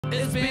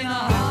It's been a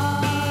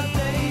hard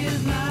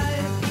day's night,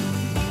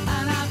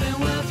 and I've been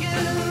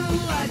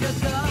working like a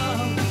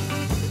dog.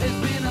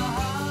 It's been a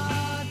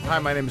hard... Hi,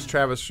 my name is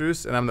Travis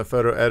Roos, and I'm the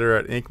photo editor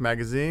at Ink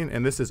Magazine,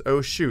 and this is Oh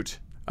Shoot.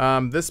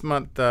 This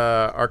month,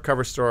 our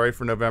cover story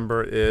for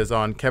November is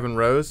on Kevin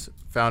Rose,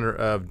 founder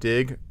of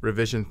Dig,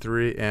 Revision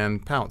 3,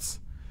 and Pounce.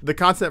 The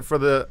concept for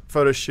the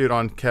photo shoot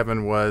on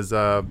Kevin was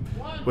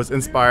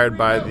inspired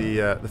by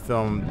the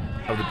film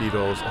of the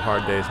Beatles, A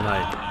Hard Day's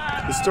Night.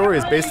 The story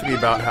is basically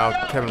about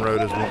how Kevin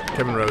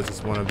Rose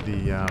is one of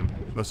the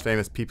most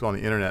famous people on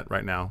the internet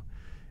right now.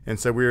 And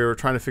so we were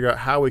trying to figure out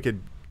how we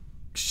could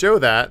show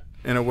that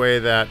in a way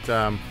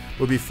that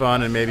would be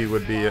fun and maybe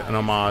would be an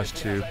homage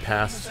to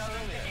past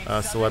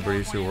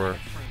celebrities who were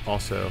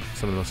also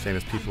some of the most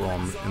famous people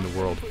in the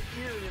world.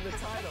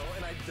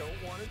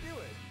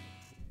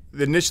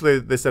 Initially,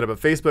 they set up a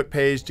Facebook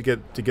page to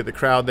get the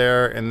crowd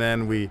there, and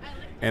then we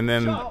had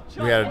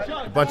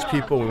a bunch of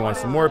people. We wanted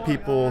some more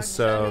people,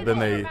 so then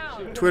they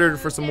Twittered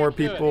for some more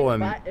people,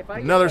 and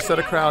another set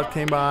of crowd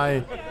came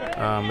by.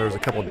 There was a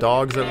couple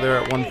dogs over there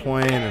at one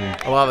point,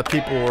 and a lot of the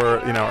people were,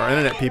 our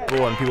internet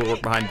people, and people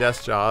work behind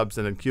desk jobs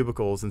and in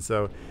cubicles, and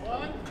so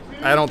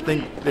I don't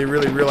think they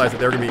really realized that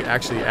they were going to be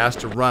actually asked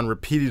to run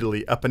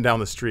repeatedly up and down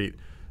the street.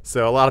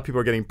 So a lot of people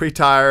are getting pretty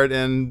tired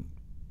and,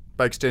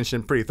 by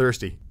extension, pretty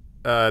thirsty.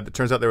 It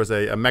turns out there was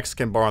a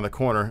Mexican bar on the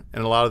corner,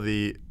 and a lot of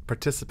the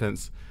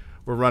participants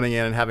were running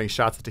in and having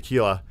shots of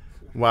tequila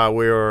while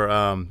we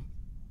were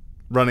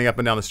running up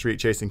and down the street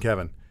chasing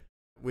Kevin.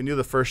 We knew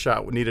the first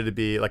shot needed to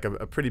be like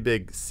a pretty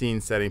big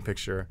scene-setting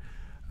picture,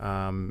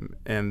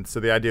 and so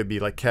the idea would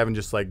be like Kevin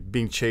just like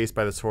being chased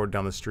by this horde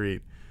down the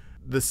street.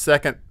 The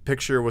second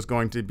picture was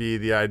going to be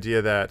the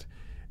idea that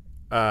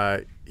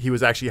he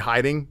was actually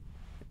hiding,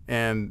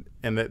 and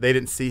that they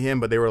didn't see him,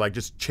 but they were like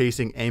just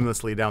chasing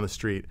aimlessly down the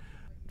street.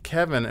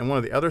 Kevin and one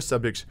of the other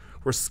subjects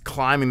were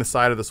climbing the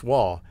side of this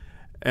wall,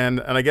 and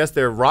I guess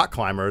they're rock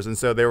climbers, and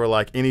so they were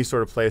like any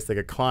sort of place they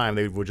could climb,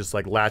 they would just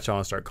like latch on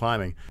and start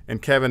climbing.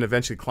 And Kevin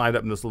eventually climbed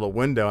up in this little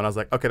window, and I was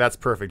like, okay, that's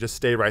perfect. Just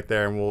stay right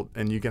there,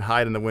 and you can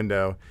hide in the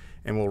window,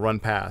 and we'll run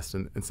past.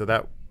 And so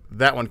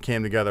that one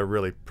came together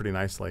really pretty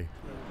nicely.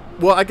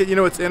 Well,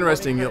 it's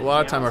interesting. A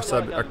lot of time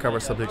our cover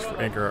subjects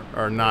for Ink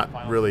are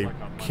not really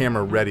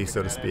camera ready,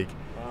 so to speak,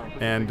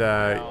 and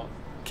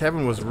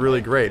Kevin was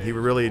really great. He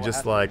really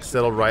just like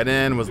settled right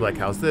in, was like,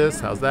 how's this,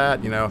 how's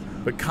that,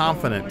 but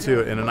confident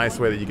too, in a nice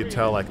way that you could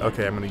tell, like,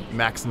 okay, I'm going to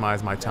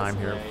maximize my time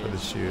here for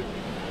this shoot,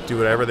 do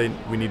whatever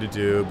we need to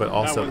do, but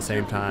also at the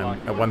same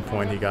time, at one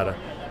point he got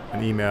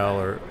an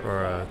email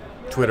or a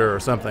Twitter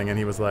or something, and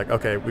he was like,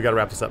 okay, we got to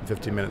wrap this up in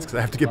 15 minutes because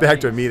I have to get back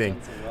to a meeting.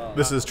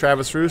 This is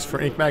Travis Roos for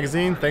Ink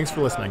Magazine. Thanks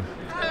for listening.